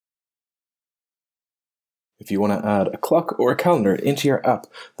If you want to add a clock or a calendar into your app,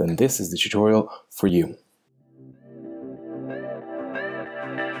 then this is the tutorial for you.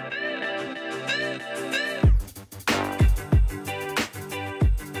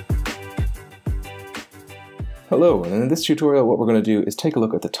 Hello, and in this tutorial what we're going to do is take a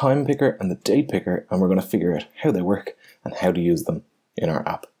look at the TimePicker and the DatePicker, and we're going to figure out how they work and how to use them in our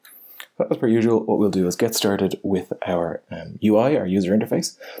app. So as per usual, what we'll do is get started with our UI, our user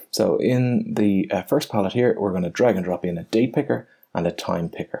interface. So in the first palette here, we're going to drag and drop in a DatePicker and a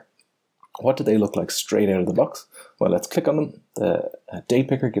TimePicker. What do they look like straight out of the box? Well, let's click on them. The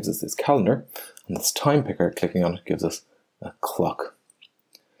DatePicker gives us this calendar, and this TimePicker, clicking on it, gives us a clock.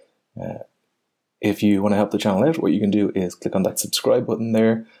 If you want to help the channel out, what you can do is click on that subscribe button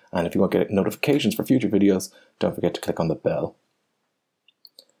there, and if you want to get notifications for future videos, don't forget to click on the bell.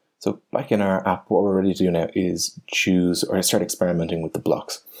 So back in our app, what we're ready to do now is choose or start experimenting with the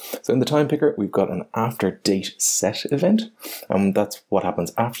blocks. So in the TimePicker, we've got an after date set event, and that's what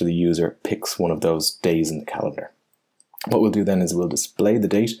happens after the user picks one of those days in the calendar. What we'll do then is we'll display the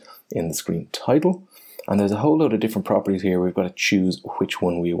date in the screen title, and there's a whole load of different properties here. We've got to choose which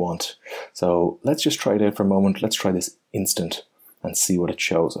one we want. So let's just try it out for a moment. Let's try this instant and see what it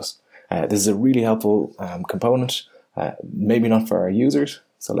shows us. This is a really helpful component, maybe not for our users.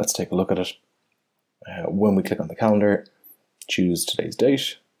 So let's take a look at it. When we click on the calendar, choose today's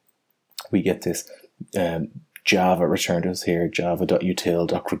date, we get this Java returned to us here,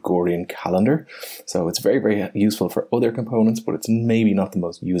 java.util.gregorian calendar. So it's very, very useful for other components, but it's maybe not the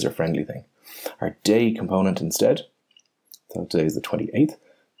most user-friendly thing. Our day component instead, so today is the 28th,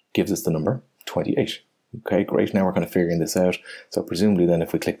 gives us the number 28. Okay, great, now we're kind of figuring this out. So presumably then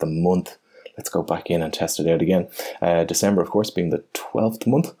if we click the month, let's go back in and test it out again. December, of course, being the 12th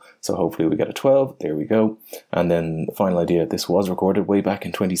month, so hopefully we get a 12, there we go. And then the final idea, this was recorded way back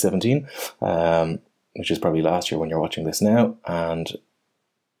in 2017, which is probably last year when you're watching this now. And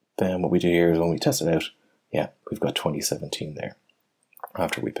then what we do here is when we test it out, yeah, we've got 2017 there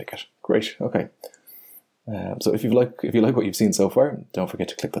after we pick it. Great, okay. So if you like what you've seen so far, don't forget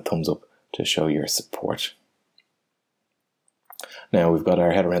to click the thumbs up to show your support. Now we've got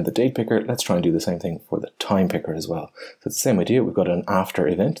our head around the DatePicker. Let's try and do the same thing for the TimePicker as well. So it's the same idea. We've got an after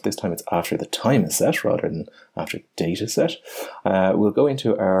event. This time it's after the time is set rather than after date is set. We'll go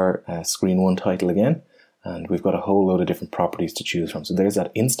into our screen one title again, and we've got a whole load of different properties to choose from. So there's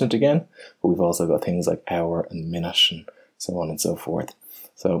that instant again, but we've also got things like hour and minute and so on and so forth.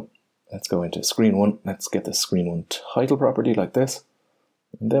 So let's go into screen one. Let's get the screen one title property like this.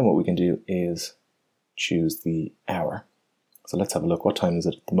 And then what we can do is choose the hour. So let's have a look. What time is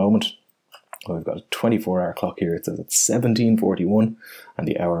it at the moment? Well, we've got a 24-hour clock here. It says it's 17:41, and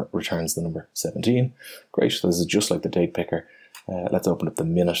the hour returns the number 17. Great. So this is just like the DatePicker. Let's open up the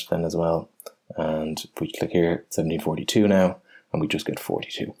minute then as well. And if we click here, 17:42 now, and we just get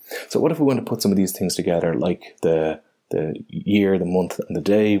 42. So what if we want to put some of these things together, like the year, the month, and the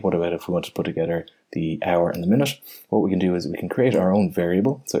day? What about if we want to put together the hour and the minute? What we can do is we can create our own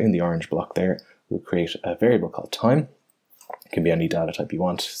variable. So in the orange block there, we'll create a variable called time. It can be any data type you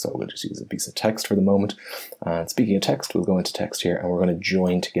want, so we'll just use a piece of text for the moment. And speaking of text, we'll go into text here, and we're going to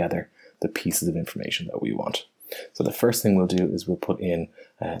join together the pieces of information that we want. So the first thing we'll do is we'll put in,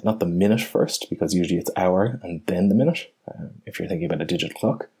 not the minute first, because usually it's hour and then the minute, if you're thinking about a digital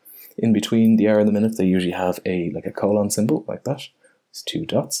clock. In between the hour and the minute, they usually have a colon symbol like that. It's 2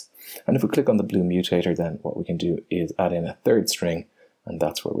 dots. And if we click on the blue mutator, then what we can do is add in a third string, and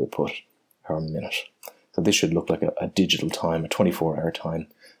that's where we'll put our minute. So this should look like a digital time, a 24-hour time,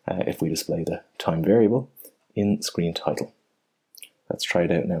 if we display the time variable in screen title. Let's try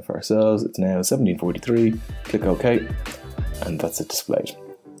it out now for ourselves. It's now 17:43, click OK, and that's it displayed.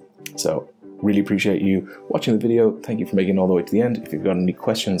 So really appreciate you watching the video. Thank you for making it all the way to the end. If you've got any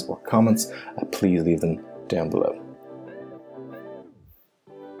questions or comments, please leave them down below.